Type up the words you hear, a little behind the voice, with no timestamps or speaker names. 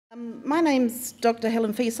My name's Dr.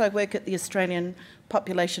 Helen Feast. I work at the Australian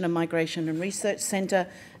Population and Migration and Research Centre,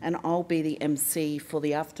 and I'll be the MC for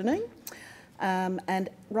the afternoon. And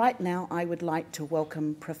right now I would like to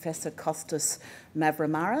welcome Professor Kostas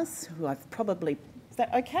Mavramaras, who I've probably... Is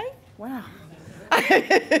that okay? Wow.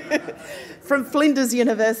 From Flinders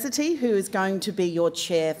University, who is going to be your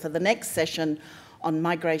chair for the next session on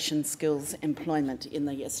migration skills employment in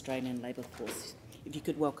the Australian labour force. If you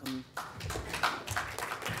could welcome...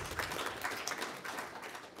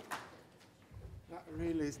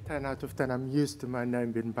 Really is 10 out of 10. I'm used to my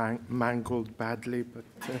name being mangled badly, but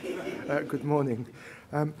good morning.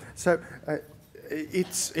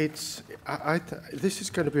 This is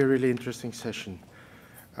going to be a really interesting session.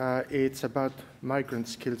 It's about migrant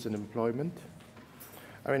skills and employment.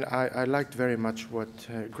 I mean, I liked very much what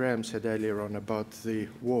Graham said earlier on about the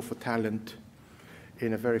war for talent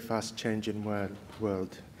in a very fast-changing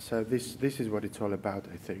world. So this is what it's all about,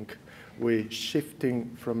 I think. We're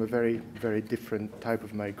shifting from a very, very different type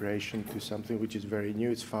of migration to something which is very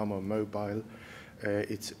new. It's far more mobile.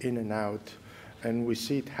 It's in and out. And we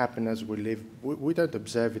see it happen as we live. We don't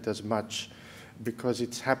observe it as much because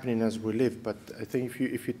it's happening as we live. But I think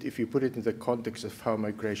if you put it in the context of how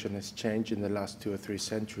migration has changed in the last 2 or 3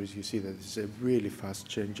 centuries, you see that it's a really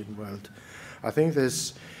fast-changing world. I think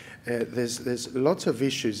there's lots of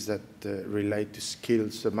issues that relate to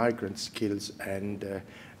skills, the migrant skills, and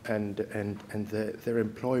their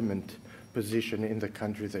employment position in the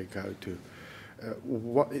country they go to.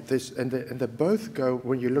 They both go,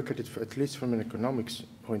 when you look at it, at least from an economics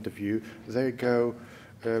point of view, they go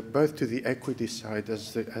both to the equity side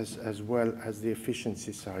as well as the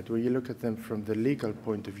efficiency side. When you look at them from the legal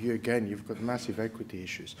point of view, again, you've got massive equity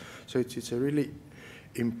issues. So it's a really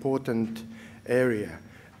important area.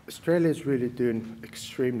 Australia is really doing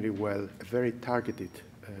extremely well, a very targeted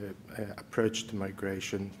approach to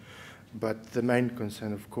migration, but the main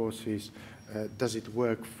concern, of course, is does it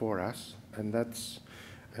work for us? And that's,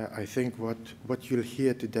 I think, what you'll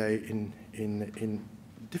hear today in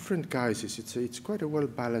different guises. It's quite a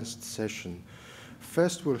well-balanced session.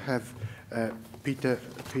 First, we'll have Peter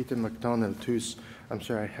McDonald, who's, I'm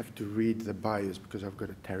sorry, I have to read the bios because I've got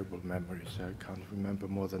a terrible memory, so I can't remember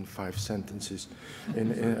more than 5 sentences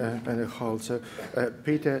in a whole. So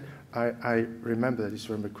Peter, I remember that he's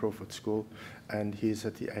from the Crawford School, and he's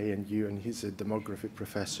at the ANU, and he's a demography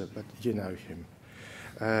professor, but you know him.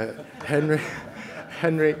 Henry,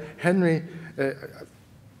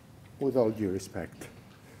 with all due respect,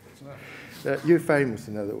 you're famous,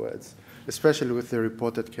 in other words. Especially with the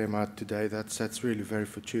report that came out today, that's really very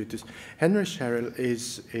fortuitous. Henry Sherrell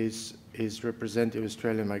is representing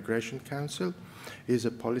Australian Migration Council. He's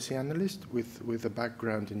a policy analyst with a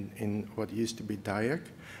background in what used to be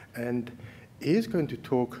DIAC, and he's going to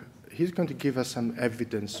give us some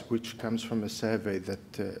evidence which comes from a survey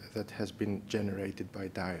that has been generated by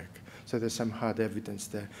DIAC. So there's some hard evidence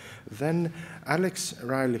there. Then Alex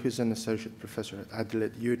Riley, who's an associate professor at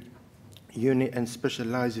Adelaide Uni and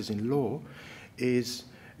specializes in law, is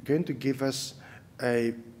going to give us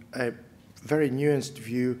a very nuanced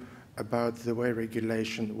view about the way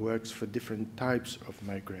regulation works for different types of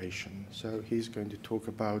migration. So he's going to talk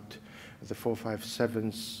about the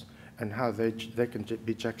 457s and how they can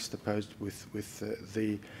be juxtaposed with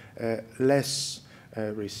the less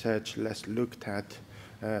research, less looked at,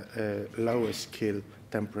 lower skill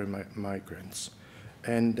temporary migrants.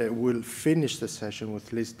 And we'll finish the session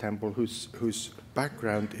with Liz Temple, whose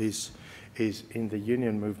background is in the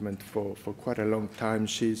union movement for quite a long time.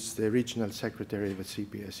 She's the regional secretary of the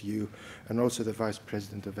CPSU and also the vice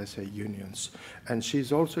president of SA Unions. And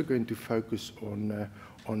she's also going to focus on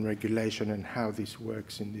regulation and how this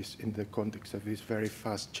works in the context of this very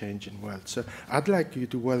fast-changing world. So I'd like you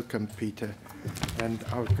to welcome Peter, and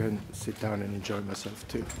I'll go and sit down and enjoy myself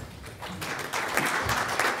too.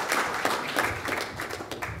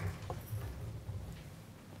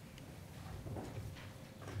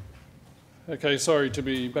 Okay, sorry to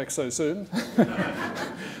be back so soon.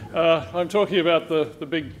 I'm talking about the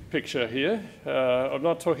big picture here. I'm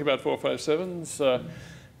not talking about 457s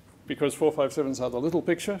because 457s are the little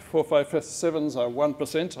picture. 457s are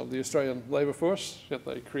 1% of the Australian labour force, yet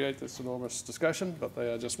they create this enormous discussion, but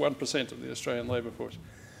they are just 1% of the Australian labour force.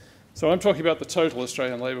 So I'm talking about the total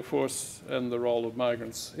Australian labour force and the role of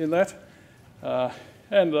migrants in that.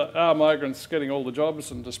 And are migrants getting all the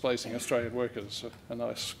jobs and displacing Australian workers? A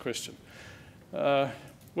nice question.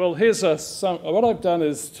 Well, here's what I've done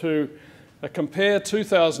is to compare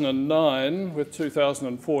 2009 with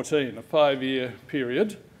 2014, a 5-year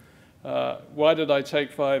period, Why did I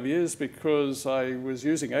take 5 years? Because I was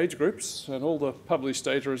using age groups, and all the published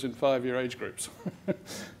data is in 5-year age groups.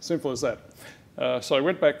 Simple as that. So I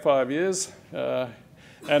went back 5 years,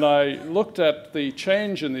 and I looked at the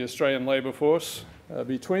change in the Australian labour force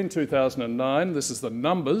between 2009, this is the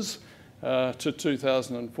numbers, to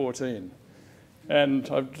 2014. And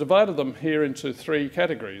I've divided them here into 3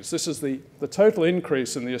 categories. This is the total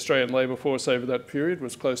increase in the Australian labour force over that period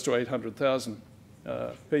was close to 800,000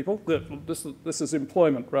 people. This is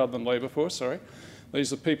employment rather than labour force, sorry.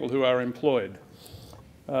 These are people who are employed.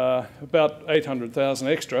 About 800,000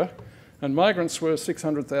 extra, and migrants were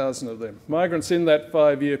 600,000 of them. Migrants in that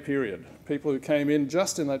 5-year period, people who came in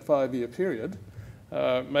just in that 5-year period,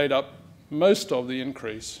 made up most of the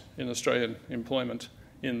increase in Australian employment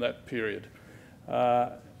in that period.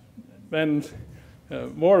 And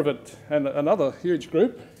more of it, and another huge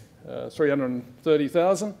group,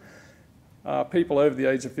 330,000, are people over the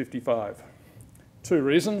age of 55. 2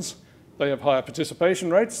 reasons. They have higher participation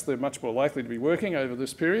rates, they're much more likely to be working over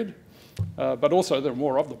this period, but also there are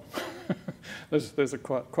more of them. there's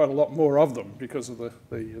quite a lot more of them because of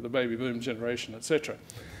the baby boom generation, etc.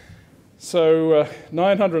 So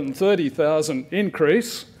 930,000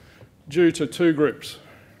 increase due to 2 groups.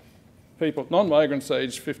 People, non-migrants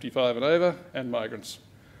aged 55 and over, and migrants,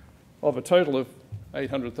 of a total of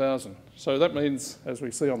 800,000. So that means, as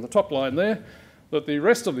we see on the top line there, that the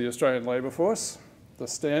rest of the Australian labour force, the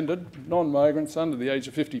standard non-migrants under the age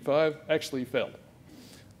of 55, actually fell.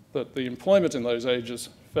 That the employment in those ages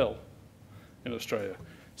fell in Australia.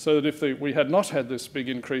 So that if we had not had this big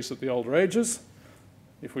increase at the older ages,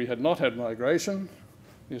 if we had not had migration,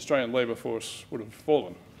 the Australian labour force would have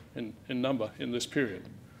fallen in number in this period.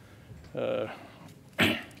 This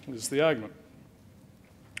is the argument.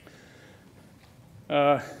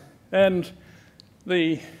 And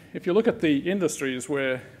if you look at the industries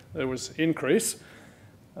where there was increase,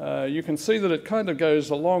 you can see that it kind of goes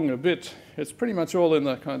along a bit. It's pretty much all in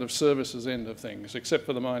the kind of services end of things, except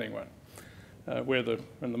for the mining one,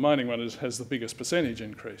 and the mining one has the biggest percentage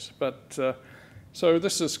increase. But so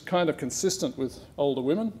this is kind of consistent with older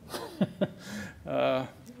women.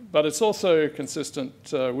 But it's also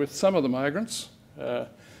consistent with some of the migrants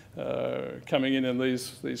coming in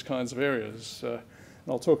these kinds of areas. And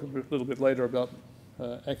I'll talk a little bit later about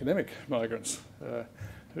academic migrants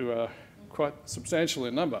who are quite substantial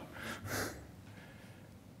in number.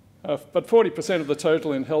 But 40% of the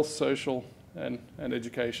total in health, social and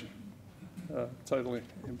education, total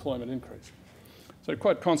employment increase. So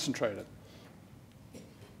quite concentrated.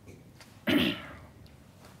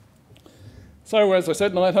 So, as I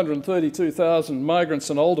said, 932,000 migrants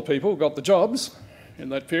and older people got the jobs in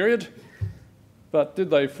that period, but did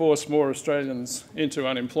they force more Australians into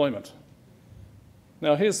unemployment?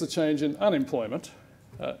 Now, here's the change in unemployment,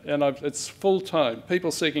 and it's full-time, people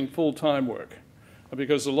seeking full-time work,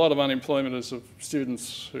 because a lot of unemployment is of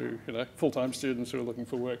students who, full-time students who are looking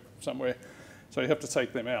for work somewhere, so you have to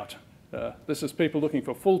take them out. This is people looking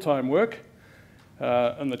for full-time work,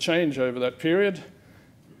 and the change over that period.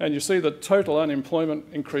 And you see that total unemployment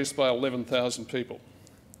increased by 11,000 people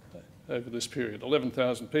over this period.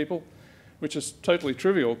 11,000 people, which is totally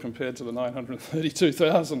trivial compared to the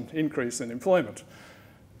 932,000 increase in employment.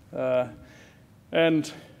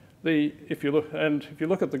 And if you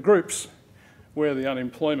look at the groups where the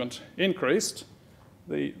unemployment increased,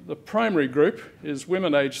 the primary group is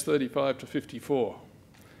women aged 35 to 54,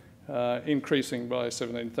 increasing by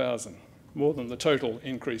 17,000, more than the total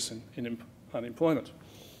increase in unemployment.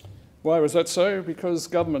 Why was that so? Because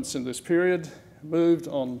governments in this period moved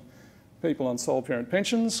on people on sole parent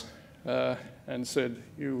pensions and said,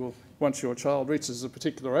 once your child reaches a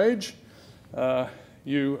particular age,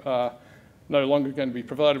 you are no longer going to be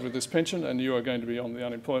provided with this pension and you are going to be on the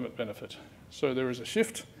unemployment benefit. So there is a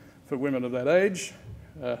shift for women of that age.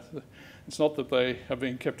 It's not that they are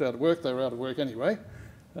being kept out of work, they were out of work anyway.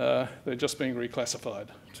 They're just being reclassified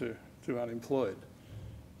to unemployed.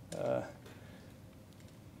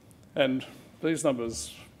 And these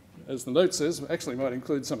numbers, as the note says, actually might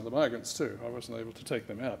include some of the migrants too. I wasn't able to take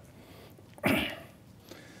them out.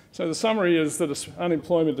 So the summary is that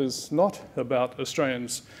unemployment is not about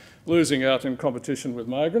Australians losing out in competition with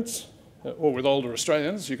migrants or with older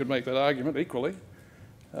Australians. You could make that argument equally.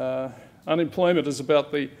 Unemployment is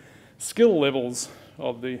about the skill levels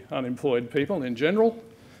of the unemployed people in general,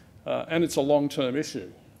 and it's a long-term issue.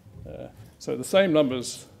 So the same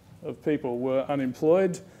numbers of people were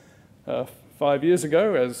unemployed 5 years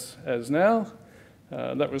ago as now.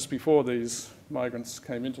 That was before these migrants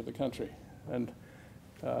came into the country. And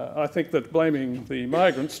I think that blaming the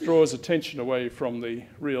migrants draws attention away from the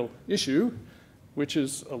real issue, which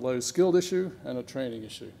is a low-skilled issue and a training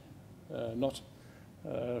issue. In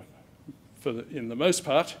the most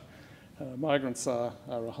part, migrants are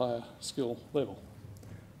a higher skill level.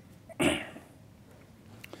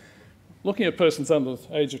 Looking at persons under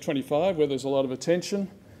the age of 25, where there's a lot of attention,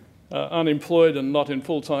 unemployed and not in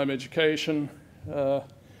full-time education, that's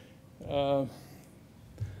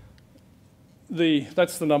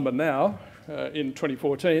the number now in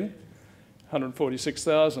 2014,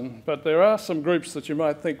 146,000. But there are some groups that you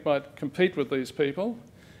might think might compete with these people,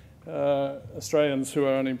 Australians who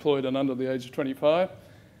are unemployed and under the age of 25.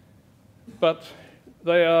 But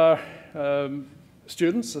they are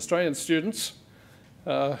students, Australian students,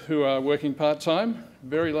 who are working part-time,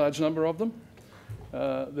 very large number of them.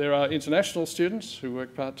 There are international students who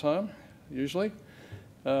work part-time, usually,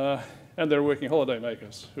 and there are working holiday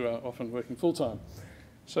makers who are often working full-time.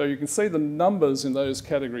 So you can see the numbers in those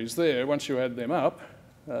categories there. Once you add them up,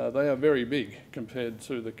 they are very big compared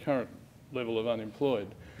to the current level of unemployed.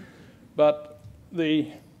 But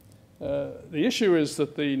the issue is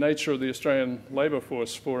that the nature of the Australian labour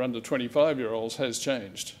force for under 25-year-olds has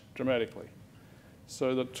changed dramatically.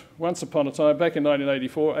 So that once upon a time, back in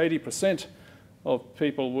 1984, 80% of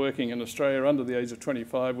people working in Australia under the age of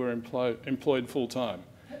 25 were employed full-time.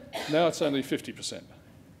 Now it's only 50%.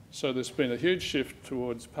 So there's been a huge shift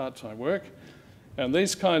towards part-time work. And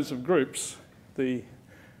these kinds of groups, the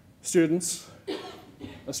students,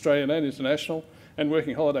 Australian and international, and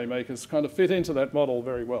working holiday makers kind of fit into that model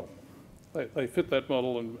very well. They fit that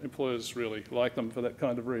model, and employers really like them for that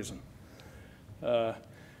kind of reason. The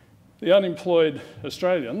unemployed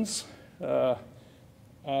Australians are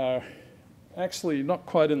actually not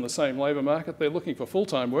quite in the same labour market. They're looking for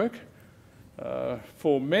full-time work.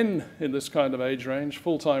 For men in this kind of age range,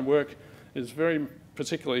 full-time work is very,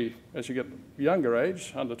 particularly as you get younger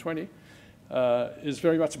age, under 20, is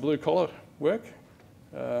very much blue-collar work.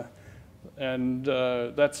 And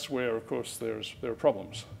that's where, of course, there are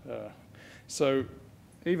problems. So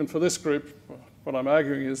even for this group, what I'm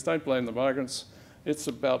arguing is don't blame the migrants. It's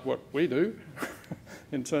about what we do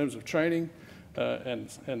in terms of training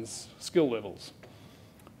and skill levels.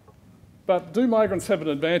 But do migrants have an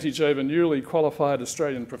advantage over newly qualified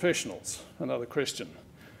Australian professionals? Another question.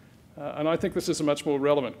 And I think this is a much more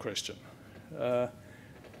relevant question.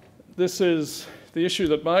 This is the issue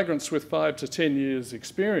that migrants with 5 to 10 years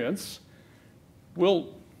experience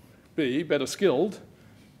will be better skilled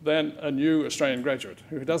than a new Australian graduate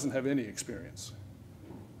who doesn't have any experience.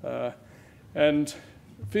 And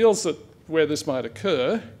feels that where this might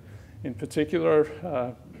occur, in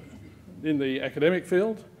particular in the academic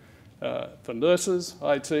field, for nurses,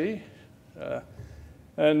 IT,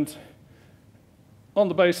 and on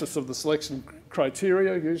the basis of the selection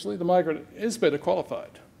criteria, usually, the migrant is better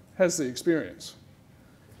qualified, has the experience.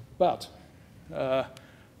 But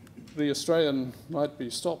the Australian might be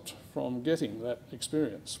stopped from getting that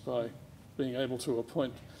experience by being able to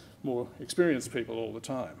appoint more experienced people all the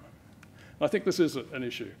time. I think this is an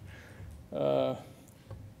issue.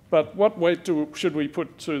 But what weight should we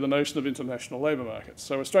put to the notion of international labour markets?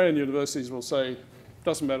 So Australian universities will say,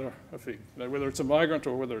 doesn't matter whether it's a migrant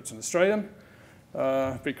or whether it's an Australian,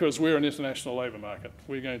 because we're an international labour market.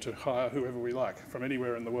 We're going to hire whoever we like from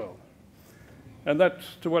anywhere in the world. And that,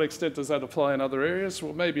 to what extent does that apply in other areas?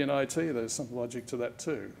 Well, maybe in IT there's some logic to that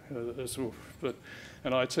too. But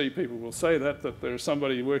in IT people will say that there's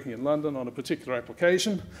somebody working in London on a particular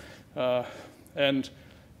application, and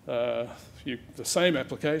the same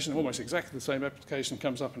application, almost exactly the same application,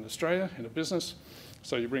 comes up in Australia in a business.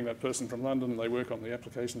 So you bring that person from London and they work on the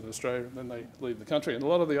application in Australia, and then they leave the country. And a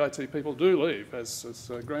lot of the IT people do leave, as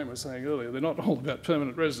Graham was saying earlier. They're not all about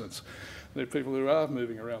permanent residence. They're people who are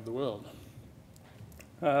moving around the world.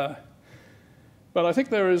 But I think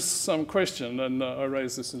there is some question, and I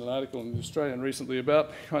raised this in an article in The Australian recently,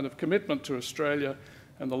 about kind of commitment to Australia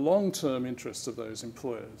and the long-term interests of those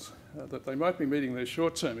employers, that they might be meeting their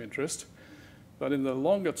short-term interest, but in the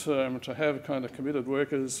longer term to have kind of committed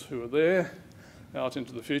workers who are there out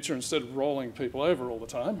into the future instead of rolling people over all the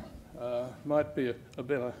time might be a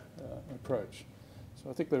better approach.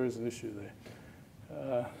 So I think there is an issue there.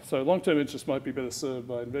 So long-term interest might be better served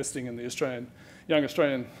by investing in the young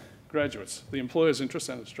Australian graduates, the employer's interest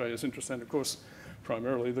and Australia's interest, and of course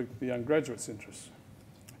primarily the young graduates' interest.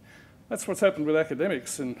 That's what's happened with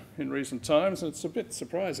academics in recent times, and it's a bit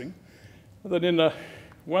surprising that in a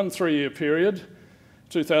 1 3-year period,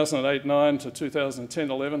 2008-9 to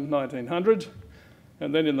 2010-11, 1,900,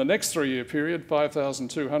 and then in the next 3-year period,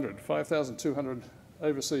 5,200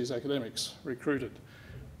 overseas academics recruited.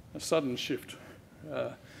 A sudden shift.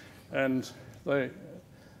 And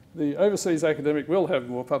The overseas academic will have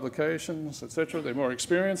more publications, etc. They're more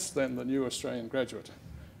experienced than the new Australian graduate.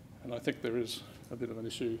 And I think there is a bit of an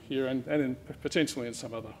issue here and potentially in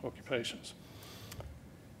some other occupations.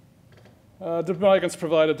 Do migrants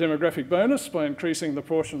provide a demographic bonus by increasing the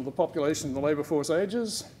portion of the population the labour force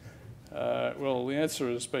ages? Well, the answer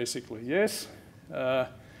is basically yes.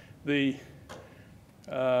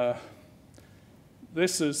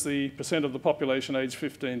 This is the percent of the population aged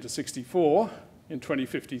 15 to 64 in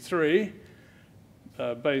 2053,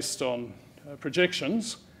 based on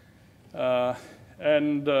projections.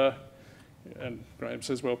 And Graham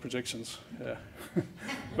says, well, projections, yeah.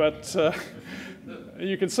 But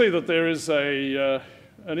you can see that there is an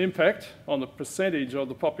impact on the percentage of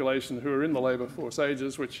the population who are in the labour force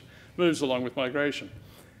ages, which moves along with migration.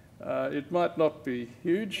 It might not be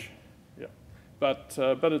huge, yeah, but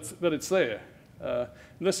it's there. And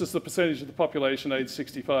this is the percentage of the population aged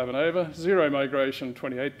 65 and over. Zero migration,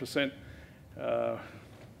 28%.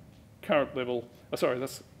 Current level, this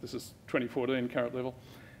is 2014 current level.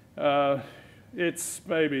 It's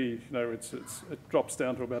maybe, it drops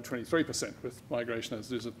down to about 23% with migration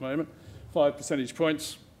as it is at the moment. 5 percentage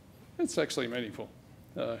points, it's actually meaningful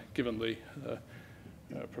given the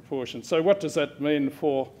proportion. So what does that mean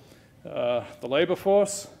for the labour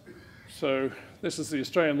force? So this is the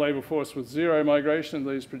Australian labour force with zero migration in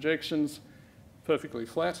these projections, perfectly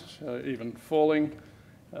flat, even falling,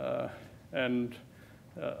 and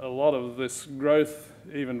a lot of this growth,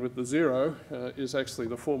 even with the zero, is actually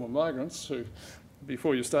the former migrants who,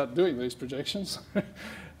 before you start doing these projections,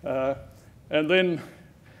 and then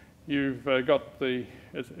you've got it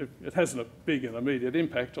hasn't a big and immediate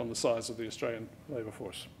impact on the size of the Australian labour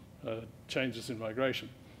force, changes in migration.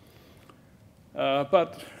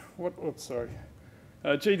 But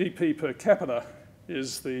GDP per capita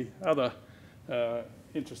is the other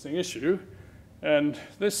interesting issue, and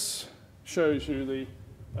this shows you the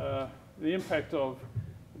impact of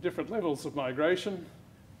different levels of migration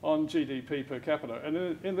on GDP per capita.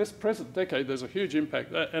 And in this present decade, there's a huge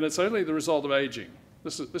impact, and it's only the result of ageing.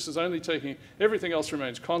 This is only taking, everything else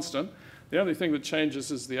remains constant. The only thing that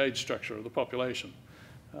changes is the age structure of the population.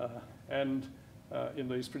 In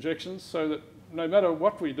these projections, so that no matter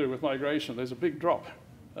what we do with migration, there's a big drop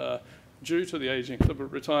due to the ageing, the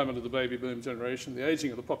retirement of the baby boom generation, the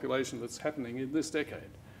ageing of the population that's happening in this decade.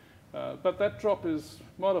 But that drop is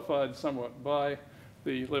modified somewhat by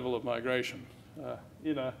the level of migration.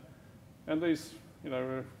 And these,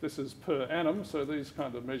 this is per annum, so these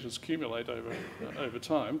kind of measures accumulate over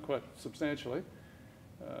time quite substantially.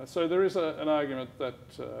 So there is an argument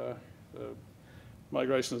that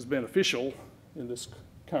migration is beneficial in this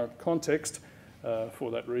current context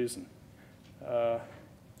for that reason.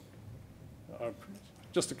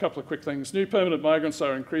 Just a couple of quick things. New permanent migrants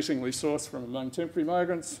are increasingly sourced from among temporary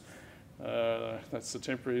migrants. That's the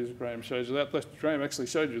temporary, as Graham showed you that. Graham actually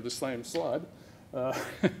showed you the same slide. But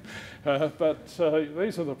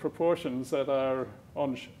these are the proportions that are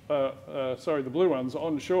the blue ones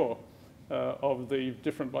onshore of the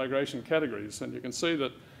different migration categories. And you can see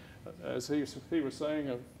that, as he was saying,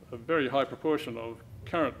 a very high proportion of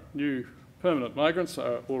current new permanent migrants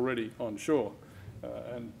are already onshore.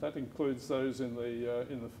 And that includes those in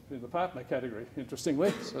the partner category,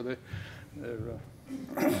 interestingly. So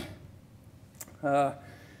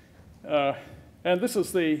and this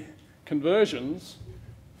is the conversions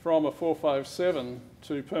from a 457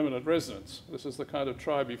 to permanent residence. This is the kind of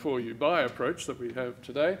try before you buy approach that we have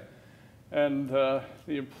today. And the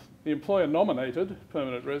employer-nominated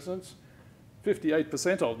permanent residents,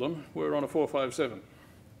 58% of them were on a 457.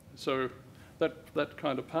 So that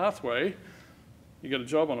kind of pathway, you get a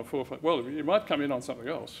job on a 457, well, you might come in on something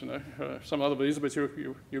else, some other visa, but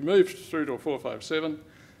you moved through to a 457,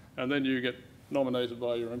 and then you get nominated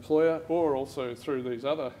by your employer, or also through these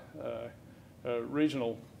other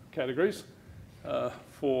regional categories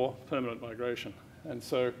for permanent migration. And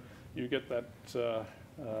so you get that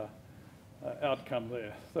outcome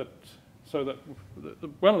there.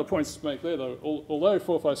 One of the points to make there, though, although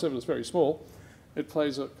 457 is very small, it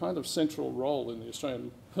plays a kind of central role in the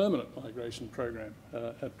Australian permanent migration program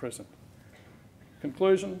at present.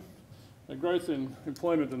 Conclusion, the growth in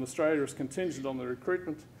employment in Australia is contingent on the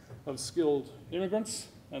recruitment of skilled immigrants,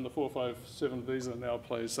 and the 457 visa now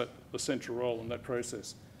plays the central role in that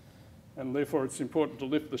process. And therefore it's important to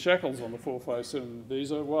lift the shackles on the 457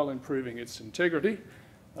 visa while improving its integrity,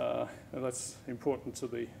 and that's important to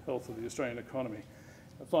the health of the Australian economy.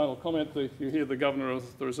 A final comment, you hear the Governor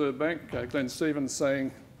of the Reserve Bank, Glenn Stevens,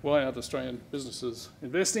 saying, why aren't Australian businesses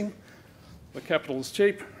investing? The capital is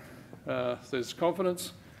cheap, there's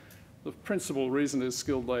confidence. The principal reason is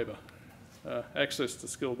skilled labour. access to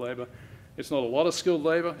skilled labour. It's not a lot of skilled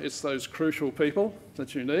labour, it's those crucial people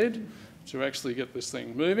that you need to actually get this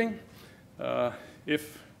thing moving.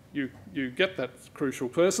 If you get that crucial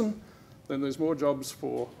person, then there's more jobs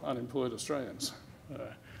for unemployed Australians,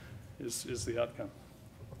 is the outcome.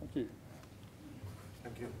 Thank you.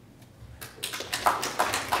 Thank you.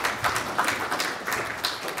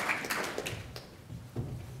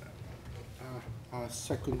 Our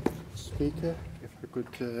second speaker, if I could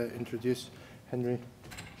introduce Henry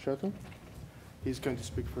Sherrell. He's going to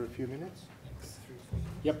speak for a few minutes.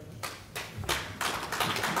 Yep.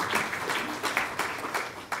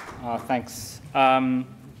 Thanks. I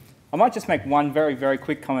might just make one very, very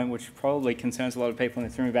quick comment, which probably concerns a lot of people in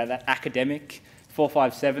this room, about that academic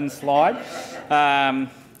 457 slide.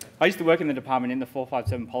 I used to work in the department in the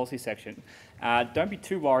 457 policy section. Don't be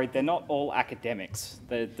too worried, they're not all academics.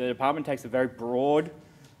 The department takes a very broad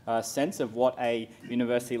sense of what a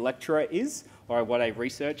university lecturer is or what a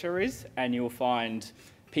researcher is, and you'll find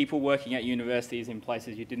people working at universities in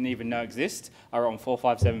places you didn't even know exist are on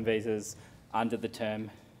 457 visas under the term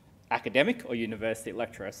academic or university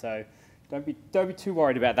lecturer. So don't be too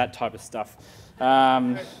worried about that type of stuff.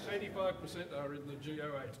 85% are in the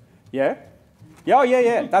GO8. Yeah? Yeah, oh,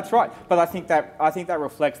 yeah, that's right. But I think that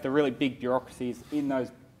reflects the really big bureaucracies in those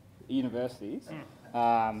universities.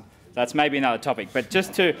 That's maybe another topic, but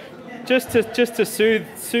just to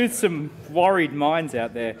soothe some worried minds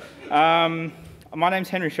out there. My name's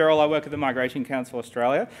Henry Sherrell. I work at the Migration Council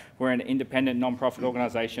Australia. We're an independent non-profit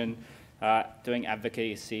organisation doing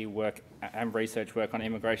advocacy work and research work on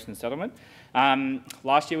immigration and settlement.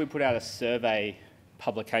 Last year we put out a survey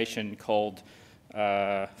publication called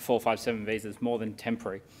 457 Visas More Than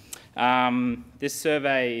Temporary. This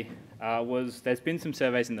survey there's been some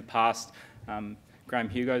surveys in the past. Graham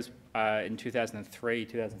Hugo's in 2003,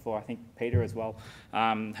 2004, I think Peter as well,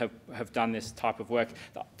 have done this type of work.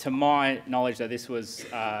 To my knowledge, that this was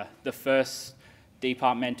the first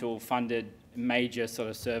departmental funded major sort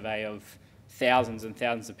of survey of thousands and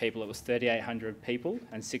thousands of people. It was 3,800 people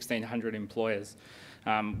and 1,600 employers,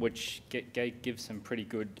 which gives some pretty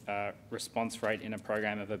good response rate in a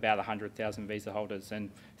program of about 100,000 visa holders and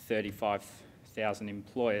 35,000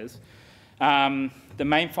 employers. The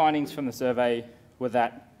main findings from the survey were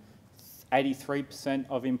that 83%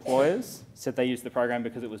 of employers said they used the program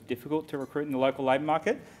because it was difficult to recruit in the local labour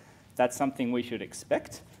market. That's something we should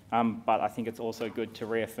expect, but I think it's also good to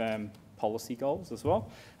reaffirm policy goals as well.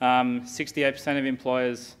 68% of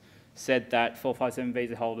employers said that 457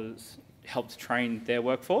 visa holders helped train their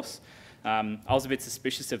workforce. I was a bit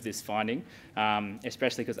suspicious of this finding,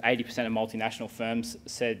 especially because 80% of multinational firms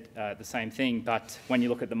said the same thing, but when you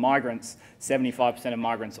look at the migrants, 75% of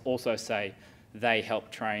migrants also say they help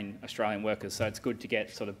train Australian workers. So it's good to get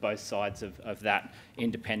sort of both sides of that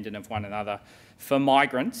independent of one another. For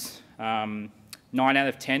migrants, 9 out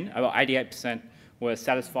of 10, about 88% were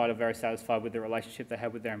satisfied or very satisfied with the relationship they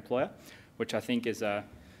had with their employer, which I think is a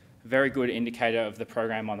very good indicator of the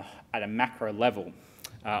program at a macro level.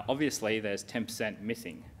 Obviously, there's 10%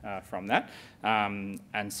 missing from that. And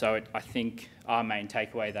so I think our main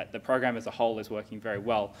takeaway that the program as a whole is working very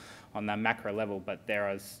well on that macro level, but there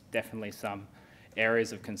is definitely some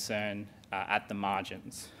areas of concern at the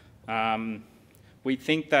margins. We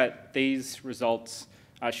think that these results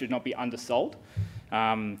should not be undersold.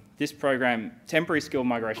 This program, temporary skilled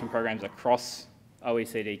migration programs across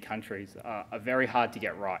OECD countries are very hard to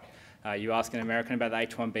get right. You ask an American about the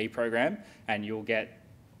H-1B program and you'll get,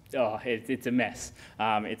 it's a mess.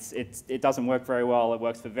 It doesn't work very well. It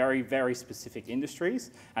works for very, very specific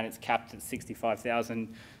industries and it's capped at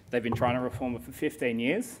 65,000. They've been trying to reform it for 15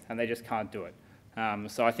 years and they just can't do it.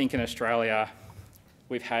 So I think in Australia,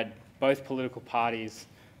 we've had both political parties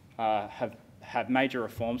have major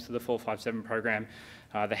reforms to the 457 program.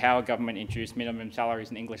 The Howard government introduced minimum salaries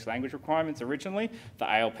and English language requirements originally. The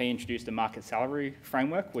ALP introduced a market salary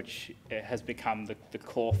framework, which has become the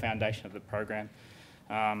core foundation of the program.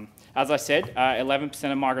 As I said,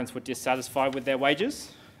 11% of migrants were dissatisfied with their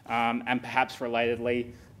wages, and perhaps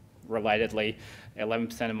relatedly,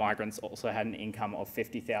 11% of migrants also had an income of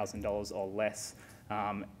 $50,000 or less.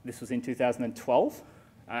 This was in 2012.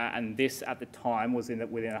 And this at the time was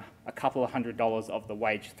within a couple of $100s of the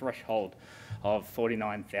wage threshold of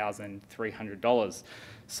 $49,300.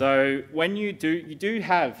 So when you do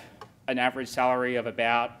have an average salary of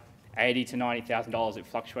about $80,000 to $90,000, it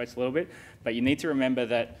fluctuates a little bit, but you need to remember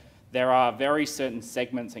that there are very certain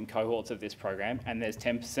segments and cohorts of this program, and there's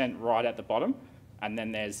 10% right at the bottom, and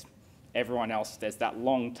then there's everyone else. There's that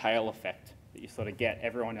long tail effect that you sort of get.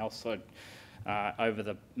 Everyone else sort of over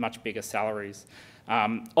the much bigger salaries.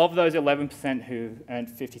 Of those 11% who earned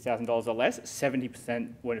 $50,000 or less,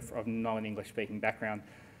 70% were of non-English speaking background,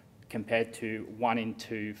 compared to 1 in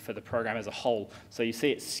 2 for the program as a whole. So you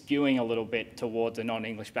see it skewing a little bit towards a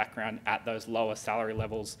non-English background at those lower salary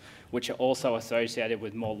levels, which are also associated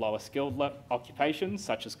with more lower skilled occupations,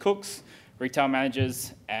 such as cooks, retail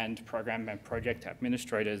managers, and program and project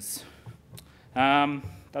administrators.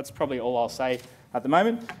 That's probably all I'll say at the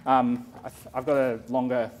moment. I've got a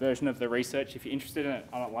longer version of the research if you're interested in it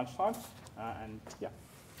on at lunchtime. And yeah,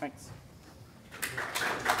 thanks.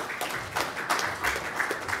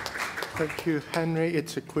 Thank you, Henry.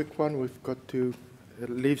 It's a quick one. We've got to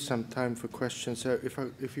leave some time for questions. So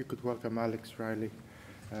if you could welcome Alex Riley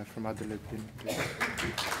from Adelaide, please.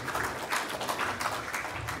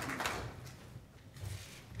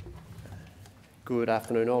 Good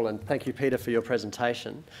afternoon all, and thank you, Peter, for your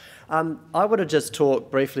presentation. I want to just talk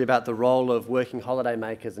briefly about the role of working holiday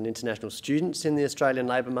makers and international students in the Australian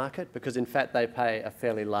labour market, because in fact they play a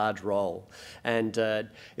fairly large role. And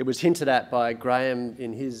it was hinted at by Graham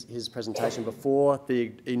in his presentation before,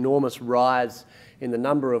 the enormous rise in the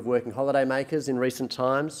number of working holiday makers in recent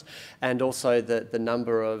times, and also the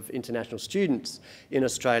number of international students in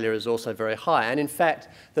Australia is also very high. And in fact,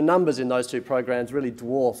 the numbers in those two programs really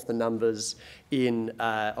dwarf the numbers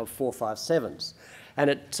of 457s.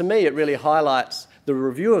 And to me, it really highlights the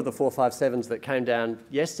review of the 457s that came down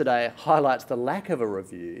yesterday, highlights the lack of a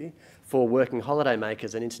review for working holiday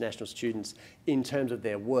makers and international students in terms of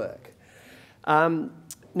their work.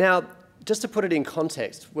 Now, just to put it in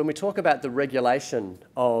context, when we talk about the regulation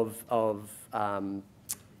of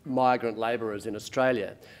migrant labourers in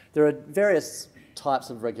Australia, there are various types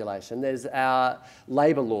of regulation. There's our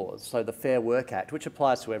labour laws, so the Fair Work Act, which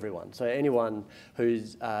applies to everyone. So anyone who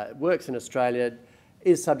works in Australia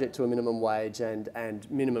is subject to a minimum wage and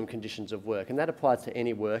minimum conditions of work, and that applies to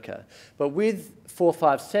any worker. But with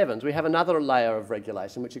 457s, we have another layer of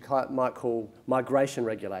regulation, which you might call migration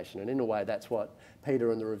regulation, and in a way that's what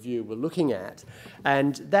Peter and the review were looking at.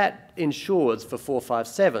 And that ensures for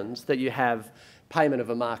 457s that you have payment of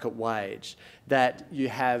a market wage, that you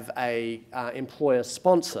have a employer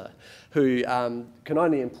sponsor who can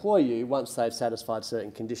only employ you once they've satisfied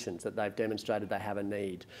certain conditions, that they've demonstrated they have a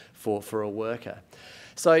need for a worker.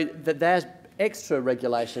 So there's extra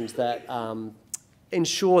regulations that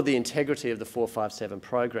ensure the integrity of the 457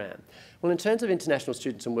 program. Well, in terms of international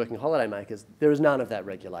students and working holiday makers, there is none of that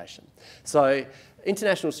regulation. So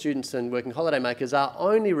international students and working holiday makers are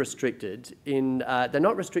only restricted in, they're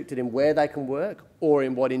not restricted in where they can work or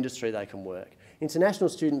in what industry they can work. International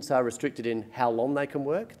students are restricted in how long they can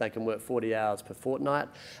work. They can work 40 hours per fortnight.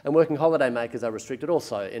 And working holiday makers are restricted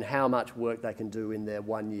also in how much work they can do in their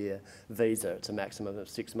 1-year visa. It's a maximum of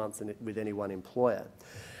 6 months with any one employer.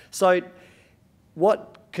 So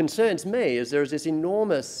what concerns me is there is this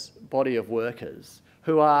enormous body of workers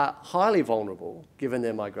who are highly vulnerable given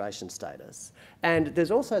their migration status. And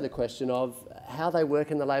there's also the question of how they work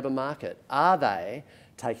in the labour market. Are they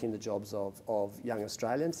taking the jobs of young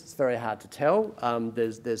Australians? It's very hard to tell.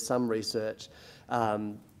 There's some research.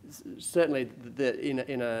 Certainly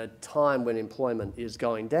in a time when employment is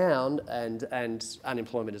going down and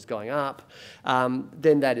unemployment is going up,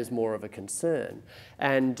 then that is more of a concern.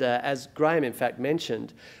 And as Graham in fact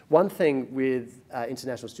mentioned, one thing with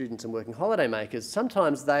international students and working holiday makers,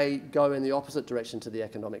 sometimes they go in the opposite direction to the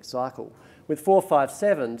economic cycle. With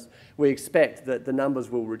 457s, we expect that the numbers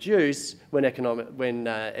will reduce when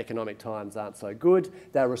economic times aren't so good.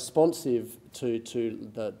 They're responsive to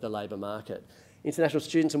the labour market. International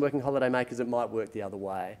students and working holiday makers, it might work the other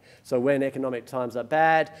way. So when economic times are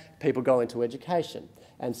bad, people go into education,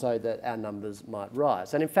 and so that our numbers might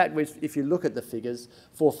rise. And in fact, if you look at the figures,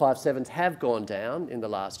 457s have gone down in the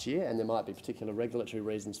last year, and there might be particular regulatory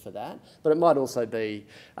reasons for that, but it might also be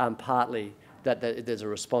partly that there's a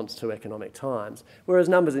response to economic times, whereas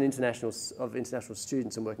numbers of international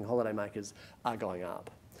students and working holiday makers are going up.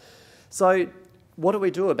 So what do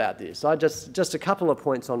we do about this? Just a couple of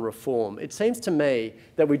points on reform. It seems to me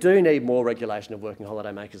that we do need more regulation of working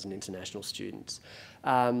holiday makers and international students.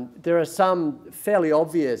 There are some fairly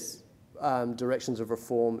obvious directions of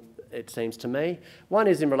reform, it seems to me. One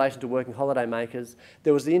is in relation to working holiday makers.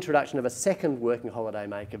 There was the introduction of a second working holiday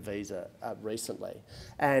maker visa recently.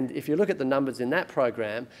 And if you look at the numbers in that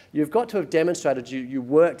program, you've got to have demonstrated you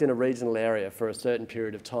worked in a regional area for a certain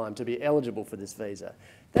period of time to be eligible for this visa.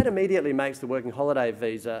 that immediately makes the working holiday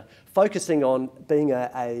visa focusing on being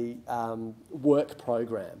a work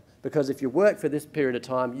program. Because if you work for this period of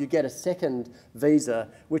time, you get a second visa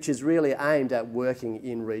which is really aimed at working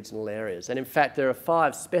in regional areas. And in fact, there are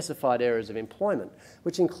 5 specified areas of employment,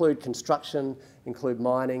 which include construction, include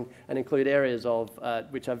mining, and include areas of,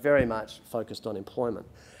 which are very much focused on employment.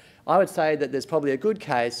 I would say that there's probably a good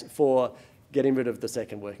case for getting rid of the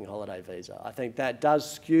second working holiday visa. I think that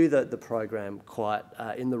does skew the program quite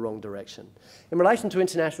in the wrong direction. In relation to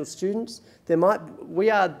international students,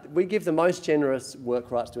 we give the most generous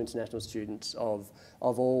work rights to international students of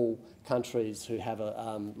all countries who have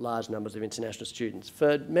large numbers of international students.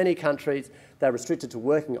 For many countries, they're restricted to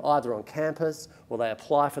working either on campus or they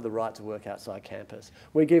apply for the right to work outside campus.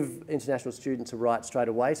 We give international students a right straight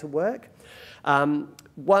away to work.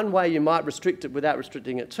 One way you might restrict it without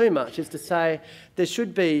restricting it too much is to say there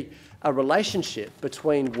should be a relationship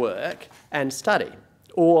between work and study.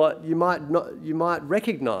 Or you might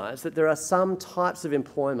recognise that there are some types of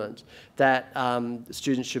employment that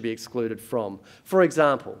students should be excluded from. For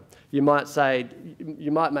example, you might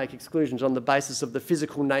make exclusions on the basis of the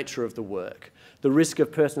physical nature of the work, the risk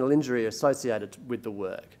of personal injury associated with the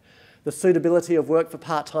work, the suitability of work for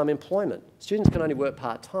part-time employment. Students can only work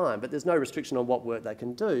part-time, but there's no restriction on what work they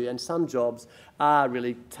can do, and some jobs are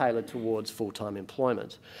really tailored towards full-time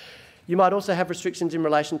employment. You might also have restrictions in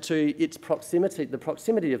relation to its proximity, the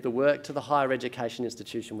proximity of the work to the higher education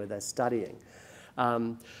institution where they're studying,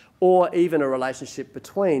 or even a relationship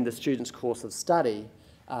between the student's course of study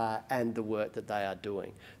and the work that they are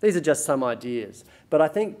doing. These are just some ideas. But I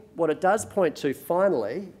think what it does point to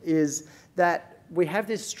finally is that we have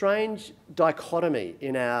this strange dichotomy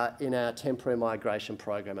in our temporary migration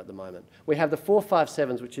program at the moment. We have the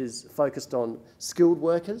 457s, which is focused on skilled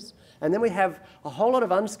workers, and then we have a whole lot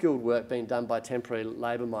of unskilled work being done by temporary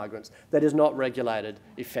labour migrants that is not regulated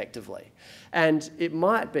effectively. And it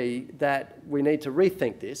might be that we need to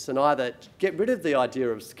rethink this and either get rid of the idea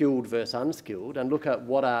of skilled versus unskilled and look at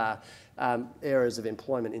what are areas of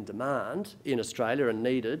employment in demand in Australia and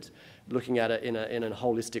needed, looking at it in a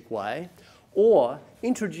holistic way, or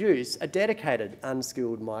introduce a dedicated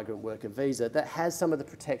unskilled migrant worker visa that has some of the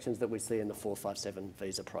protections that we see in the 457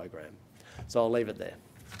 visa program. So I'll leave it there.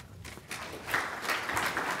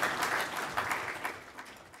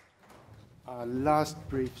 Our last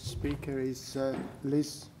brief speaker is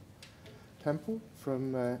Liz Temple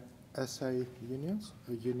from SA Unions,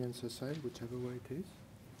 or Unions SA, whichever way it is.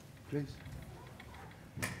 Please.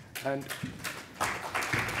 And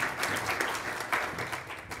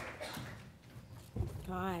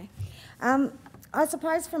Hi. I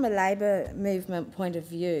suppose from a labour movement point of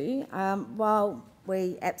view, while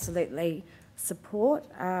we absolutely support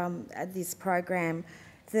this program,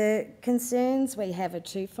 the concerns we have are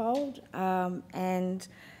twofold, and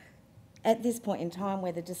at this point in time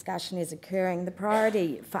where the discussion is occurring, the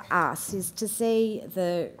priority for us is to see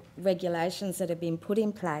the regulations that have been put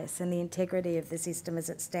in place and the integrity of the system as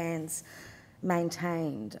it stands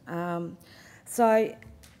maintained. So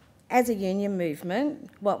as a union movement,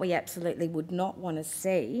 what we absolutely would not want to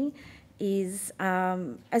see is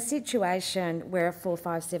a situation where a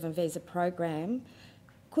 457 visa program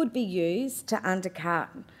could be used to undercut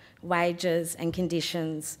wages and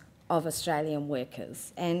conditions of Australian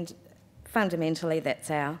workers. And fundamentally, that's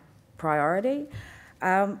our priority.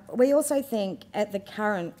 We also think at the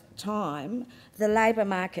current time, the labour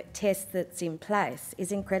market test that's in place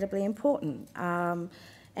is incredibly important.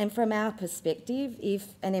 And from our perspective,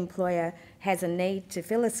 if an employer has a need to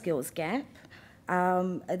fill a skills gap,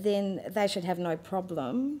 then they should have no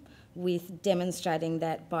problem with demonstrating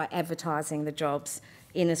that by advertising the jobs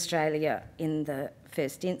in Australia in the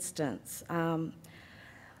first instance.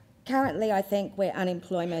 Currently, I think where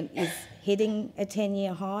unemployment is hitting a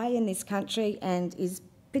 10-year high in this country and is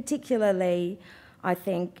particularly, I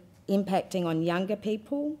think, impacting on younger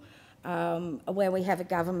people, where we have a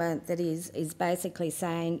government that is basically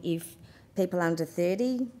saying if people under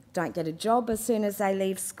 30 don't get a job as soon as they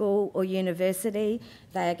leave school or university,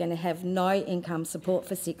 they are going to have no income support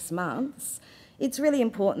for 6 months. It's really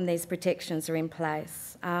important these protections are in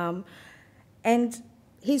place. And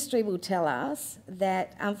history will tell us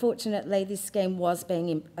that, unfortunately, this scheme was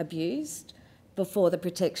being abused before the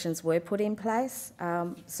protections were put in place.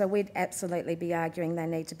 So we'd absolutely be arguing they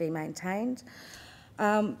need to be maintained.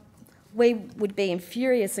 We would be in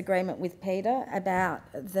furious agreement with Peter about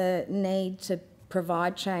the need to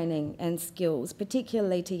provide training and skills,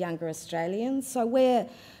 particularly to younger Australians. So where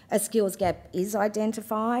a skills gap is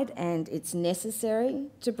identified and it's necessary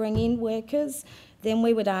to bring in workers, then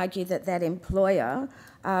we would argue that that employer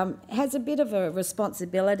has a bit of a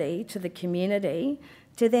responsibility to the community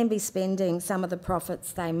to then be spending some of the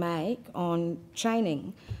profits they make on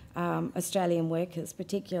training Australian workers,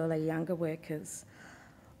 particularly younger workers.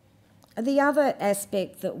 The other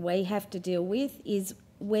aspect that we have to deal with is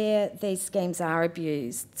where these schemes are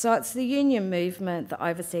abused. So it's the union movement that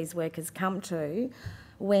overseas workers come to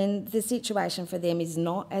when the situation for them is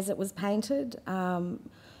not as it was painted,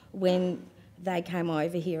 when they came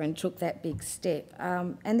over here and took that big step.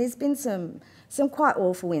 And there's been some quite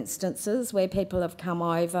awful instances where people have come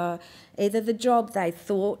over, either the job they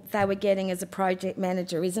thought they were getting as a project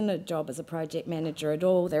manager isn't a job as a project manager at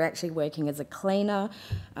all, they're actually working as a cleaner.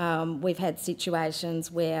 We've had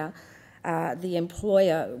situations where the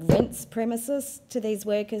employer rents premises to these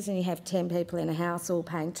workers and you have 10 people in a house all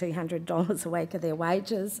paying $200 a week of their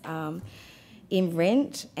wages in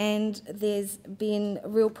rent, and there's been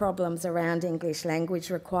real problems around English language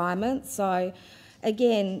requirements. So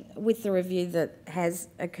again, with the review that has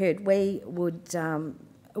occurred, we're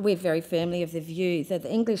very firmly of the view that the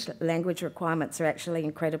English language requirements are actually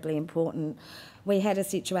incredibly important. We had a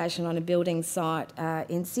situation on a building site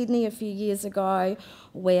in Sydney a few years ago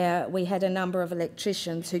where we had a number of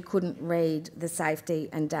electricians who couldn't read the safety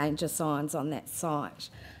and danger signs on that site,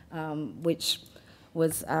 which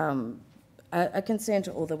was a concern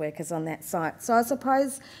to all the workers on that site. So I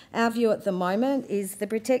suppose our view at the moment is the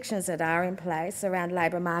protections that are in place around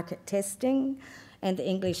labour market testing and the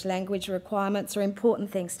English language requirements are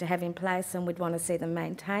important things to have in place, and we'd want to see them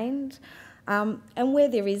maintained. And where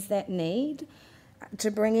there is that need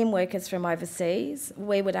to bring in workers from overseas,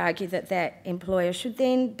 we would argue that that employer should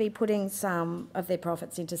then be putting some of their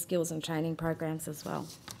profits into skills and training programs as well.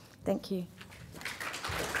 Thank you.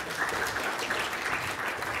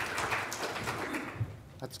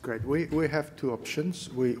 That's great. We have two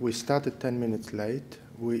options. We started 10 minutes late.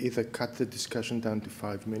 We either cut the discussion down to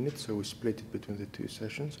 5 minutes, so we split it between the two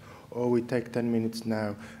sessions, or we take 10 minutes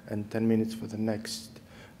now and 10 minutes for the next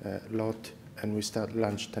lot, and we start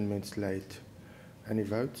lunch 10 minutes late. Any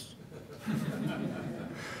votes?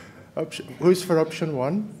 Who's for option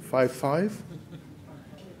 1? 5-5?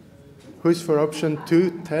 Who's for option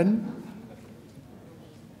 2? 10?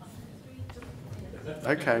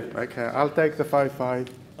 Okay. I'll take the 5-5.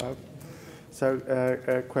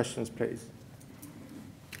 So, questions, please.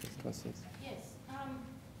 Constance. Yes.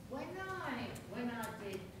 When I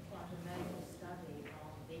did quite a major study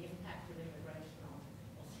on the impact of immigration on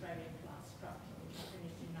Australian class structure, which I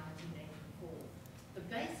finished in 1984, the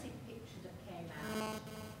basic picture that came out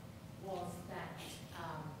was that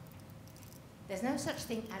there's no such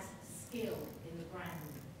thing as skill in the grand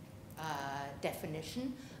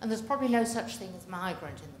definition, and there's probably no such thing as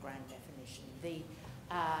migrant in the grand definition.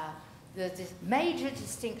 The major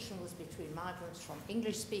distinction was between migrants from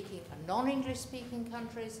English-speaking and non-English-speaking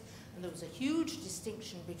countries, and there was a huge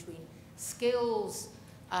distinction between skills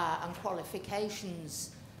and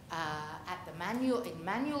qualifications in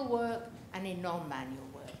manual work and in non-manual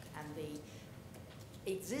work. And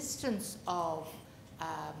the existence of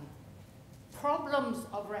problems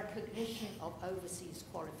of recognition of overseas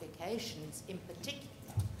qualifications in particular,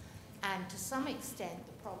 and to some extent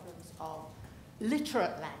the problems of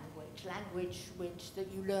literate language that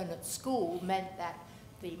you learn at school, meant that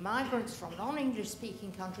the migrants from non-English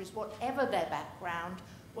speaking countries, whatever their background,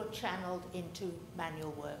 were channeled into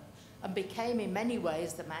manual work and became in many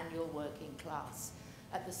ways the manual working class.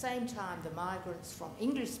 At the same time, the migrants from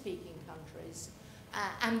English speaking countries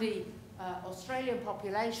and the Australian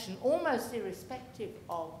population, almost irrespective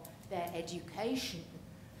of their education,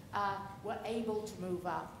 were able to move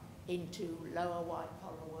up into lower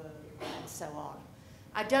white-collar work and so on.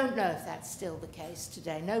 I don't know if that's still the case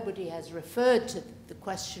today. Nobody has referred to the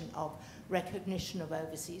question of recognition of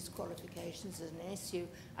overseas qualifications as an issue.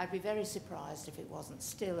 I'd be very surprised if it wasn't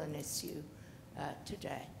still an issue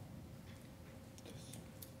today.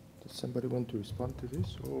 Does somebody want to respond to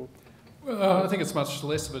this? Or? Well, I think it's much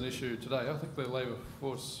less of an issue today. I think the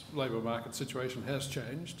labour market situation has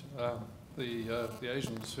changed. The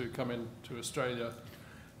Asians who come into Australia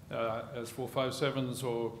as 457s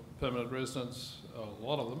or permanent residents, a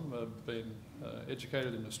lot of them have been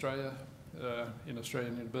educated in Australia, in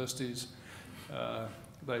Australian universities.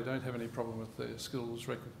 They don't have any problem with their skills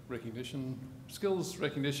recognition. Skills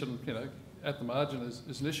recognition, at the margin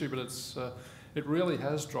is an issue, but it really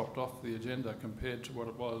has dropped off the agenda compared to what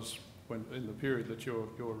it was in the period that you're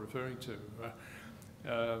referring to.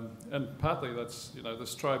 And partly that's,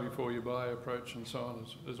 this try before you buy approach and so on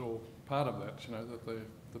is all part of that, that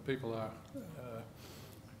the people are,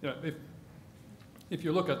 if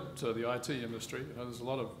you look at the IT industry, there's a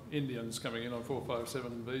lot of Indians coming in on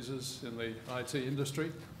 457 visas in the IT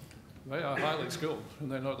industry. They are highly skilled,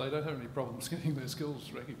 and they don't have any problems getting their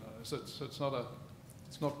skills recognised.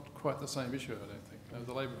 It's not quite the same issue, I don't think.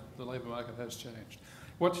 The labour market has changed.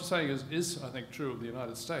 What you're saying is I think, true of the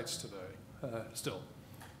United States today, still,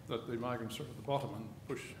 that the migrants are at the bottom and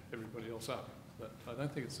push everybody else up. But I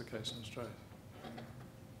don't think it's the case in Australia.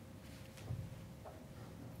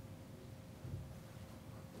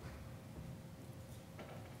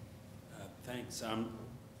 Thanks.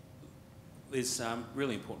 It's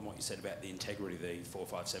really important what you said about the integrity of the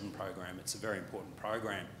 457 program. It's a very important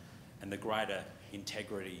program, and the greater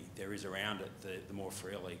integrity there is around it, the more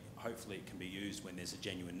freely, hopefully, it can be used when there's a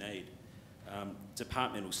genuine need.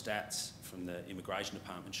 Departmental stats from the Immigration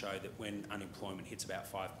Department show that when unemployment hits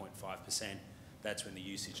about 5.5%, that's when the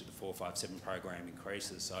usage of the 457 program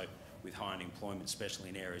increases. So with high unemployment, especially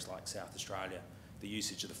in areas like South Australia, the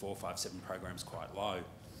usage of the 457 program is quite low.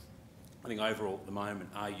 I think overall at the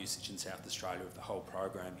moment, our usage in South Australia of the whole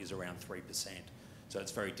program is around 3%. So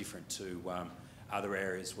it's very different to other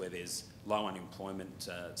areas where there's low unemployment,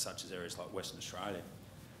 such as areas like Western Australia.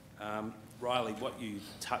 Riley, Alex, what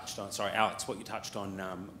you touched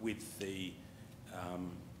on with the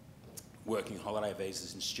working holiday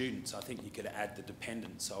visas and students, I think you could add the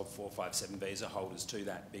dependents of 457 visa holders to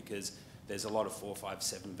that, because there's a lot of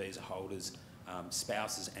 457 visa holders,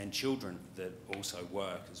 spouses and children that also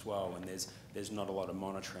work as well, and there's not a lot of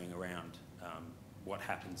monitoring around what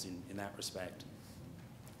happens in that respect.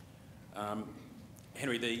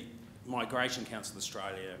 Henry, the Migration Council of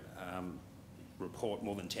Australia report,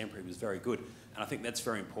 More Than Temporary, was very good, and I think that's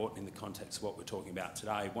very important in the context of what we're talking about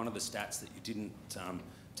today. One of the stats that you didn't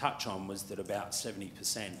touch on was that about 70%,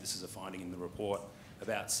 this is a finding in the report,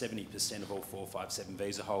 about 70% of all 457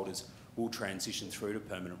 visa holders will transition through to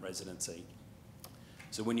permanent residency.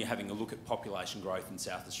 So when you're having a look at population growth in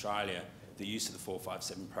South Australia, the use of the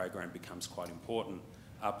 457 program becomes quite important.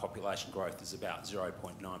 Our population growth is about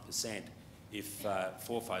 0.9%. If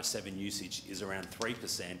 457 usage is around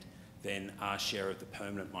 3%, then our share of the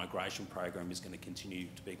permanent migration program is going to continue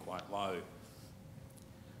to be quite low.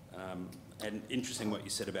 And interesting what you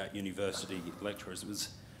said about university lecturers. It was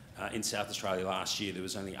in South Australia last year, there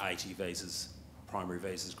was only 80 visas, primary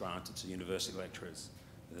visas granted to university lecturers.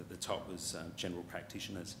 The top was general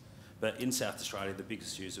practitioners. But in South Australia, the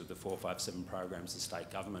biggest user of the 457 program is the state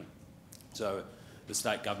government. So the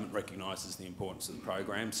state government recognises the importance of the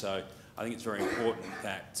program. So I think it's very important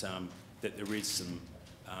that, that there is some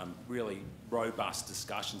really robust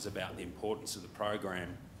discussions about the importance of the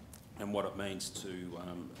program and what it means to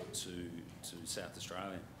South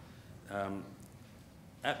Australia.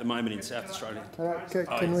 At the moment in South Australia...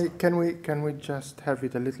 Can we just have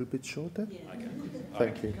it a little bit shorter? Yeah. Okay.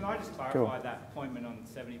 Thank you. Can I just clarify that appointment on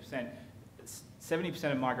 70%?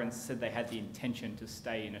 70% of migrants said they had the intention to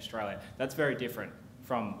stay in Australia. That's very different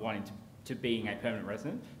from wanting to being a permanent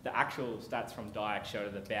resident. The actual stats from DIAC show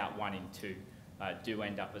that about 1 in 2 do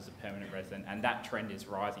end up as a permanent resident, and that trend is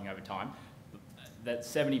rising over time. That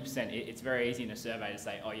 70%, it's very easy in a survey to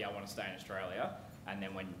say, oh yeah, I want to stay in Australia, and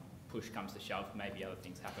then when push comes to shove, maybe other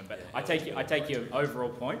things happen. But yeah, I take your overall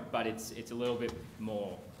point, but it's a little bit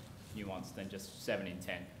more nuanced than just 7 in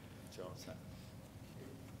 10. Sure. So.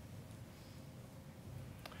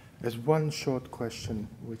 There's one short question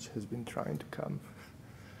which has been trying to come.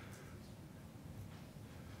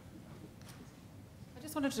 I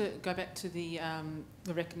just wanted to go back to the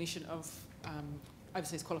recognition of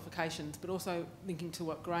overseas qualifications, but also linking to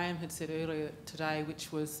what Graham had said earlier today,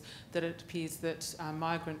 which was that it appears that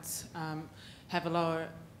migrants have a lower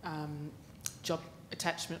job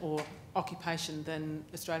attachment or occupation than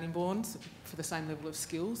Australian-borns for the same level of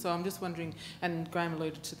skill. So I'm just wondering, and Graham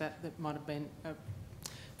alluded to that might have been a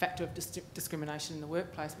factor of discrimination in the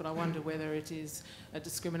workplace, but I wonder whether it is a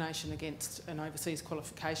discrimination against an overseas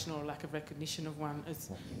qualification or a lack of recognition of one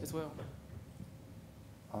as well.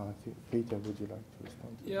 I think, Peter, would you like to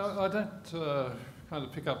respond to this? Yeah, I don't kind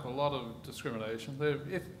of pick up a lot of discrimination.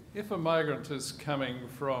 If a migrant is coming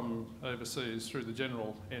from overseas through the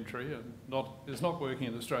general entry and is not working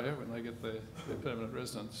in Australia when they get their permanent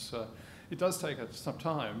residence, it does take some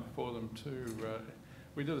time for them to...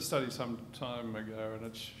 we did a study some time ago and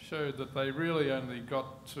it showed that they really only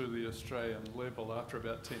got to the Australian level after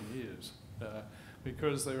about 10 years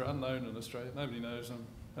because they're unknown in Australia, nobody knows them,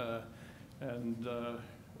 and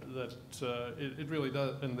that it really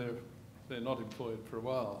does, and they're not employed for a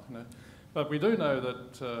while, you know. But we do know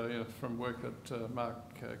that, you know, from work that Mark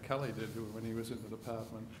Cully did when he was in the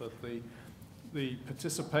department, that the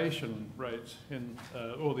participation rate in,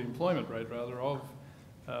 or the employment rate rather, of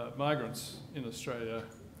migrants in Australia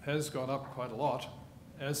has gone up quite a lot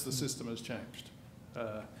as the system has changed.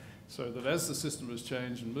 So that as the system has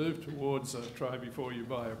changed and moved towards a try before you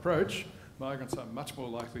buy approach, migrants are much more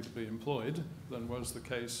likely to be employed than was the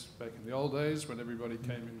case back in the old days when everybody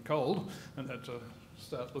came in cold and had to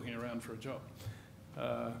start looking around for a job.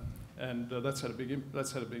 That's had a big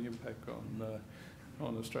impact on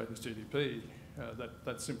Australia's GDP.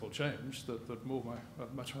 That simple change, that a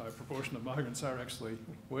much higher proportion of migrants are actually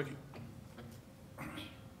working.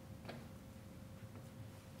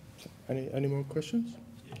 Any more questions?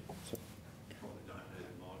 Yeah. Probably don't need a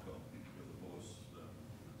mic on with the voice.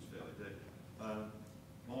 It's fairly deep.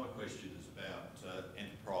 My question is about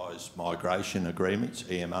enterprise migration agreements,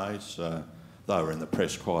 EMAs. They were in the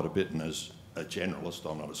press quite a bit, and as a generalist,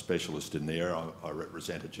 I'm not a specialist in the area. I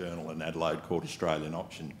represent a journal in Adelaide called Australian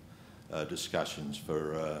Option Discussions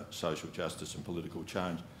for Social Justice and Political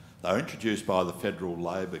Change. They were introduced by the federal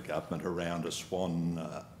Labor government around a swan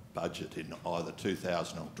budget in either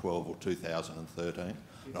 2012 or 2013.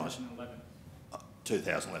 2011.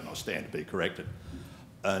 2011, I stand to be corrected.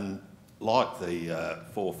 And like the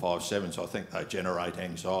 457s, I think they generate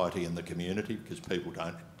anxiety in the community because people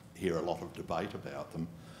don't hear a lot of debate about them.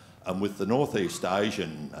 And with the Northeast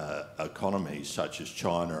Asian economies such as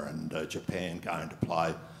China and Japan going to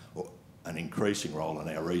play an increasing role in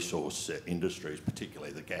our resource industries,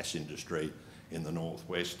 particularly the gas industry in the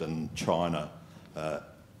northwest, and China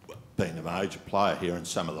being a major player here, and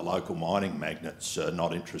some of the local mining magnates are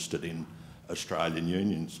not interested in Australian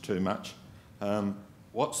unions too much.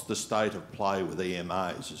 What's the state of play with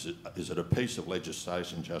EMAs? Is it a piece of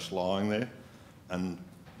legislation just lying there? And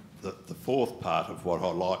the fourth part of what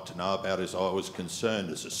I'd like to know about is I was concerned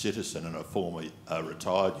as a citizen and a former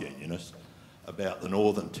retired unionist about the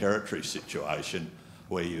Northern Territory situation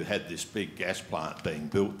where you had this big gas plant being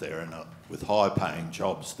built there and with high-paying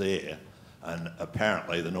jobs there, and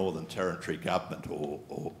apparently the Northern Territory government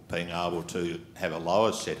or being able to have a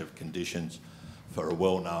lower set of conditions for a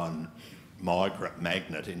well-known migrant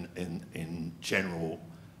magnet in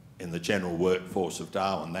the general workforce of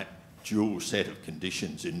Darwin. That dual set of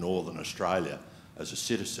conditions in Northern Australia as a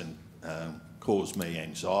citizen caused me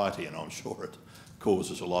anxiety, and I'm sure it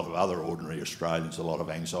causes a lot of other ordinary Australians a lot of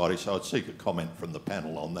anxiety. So I'd seek a comment from the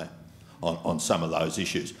panel on that, on some of those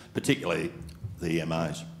issues, particularly the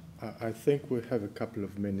EMAs. I think we have a couple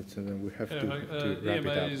of minutes and then we have to wrap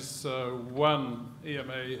EMAs, it up. One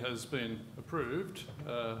EMA has been approved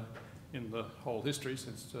in the whole history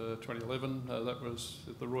since 2011. That was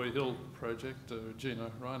the Roy Hill project,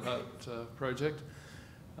 Gina Reinhardt project.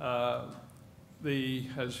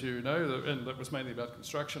 As you know, and that was mainly about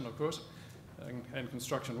construction, of course, and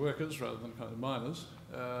construction workers rather than kind of miners.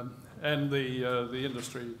 And the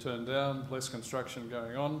industry turned down, less construction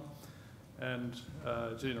going on, and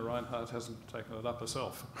Gina Reinhardt hasn't taken it up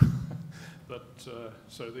herself. But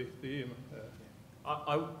so the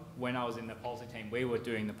when I was in the policy team, we were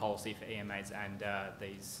doing the policy for EMAs and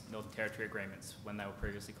these Northern Territory agreements when they were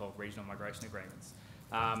previously called regional migration agreements.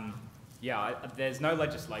 There's no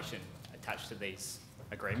legislation attached to these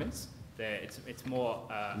agreements. It's more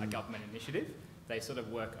a government initiative. They sort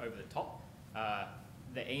of work over the top.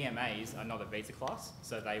 The EMAs are not a visa class,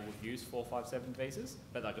 so they would use 457 visas,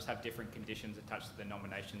 but they'll just have different conditions attached to the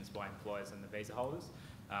nominations by employers and the visa holders.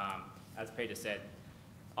 As Peter said,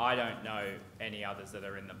 I don't know any others that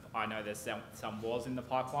are in the... I know there's some was in the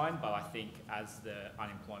pipeline, but I think as the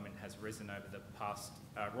unemployment has risen over the past...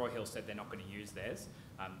 Roy Hill said they're not going to use theirs.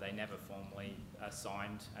 They never formally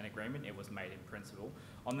signed an agreement. It was made in principle.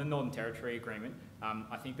 On the Northern Territory agreement,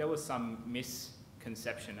 I think there was some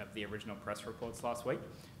misconception of the original press reports last week.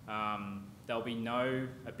 There'll be no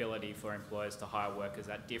ability for employers to hire workers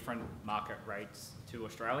at different market rates to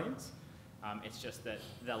Australians. It's just that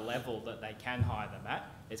the level that they can hire them at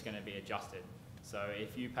is going to be adjusted. So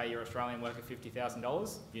if you pay your Australian worker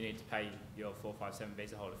 $50,000, you need to pay your 457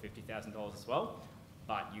 visa holder $50,000 as well.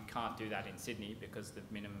 But you can't do that in Sydney because the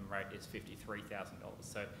minimum rate is $53,000.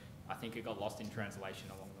 So I think it got lost in translation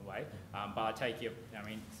along the way. But I take it, I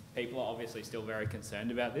mean, people are obviously still very concerned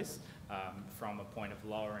about this from a point of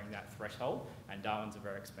lowering that threshold, and Darwin's a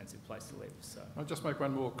very expensive place to live. So I'll just make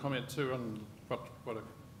one more comment too on what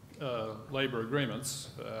labour agreements,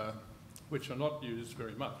 which are not used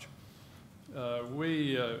very much.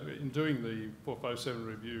 We, in doing the 457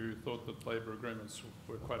 review, thought that labour agreements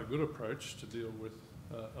were quite a good approach to deal with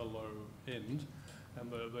a low end,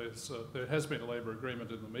 and there has been a labour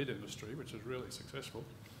agreement in the meat industry, which is really successful.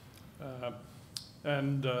 But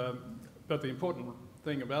the important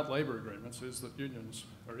thing about labour agreements is that unions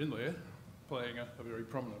are in there, playing a very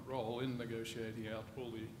prominent role in negotiating out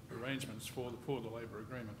all the arrangements for the labour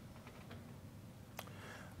agreement.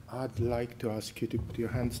 I'd like to ask you to put your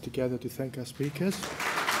hands together to thank our speakers.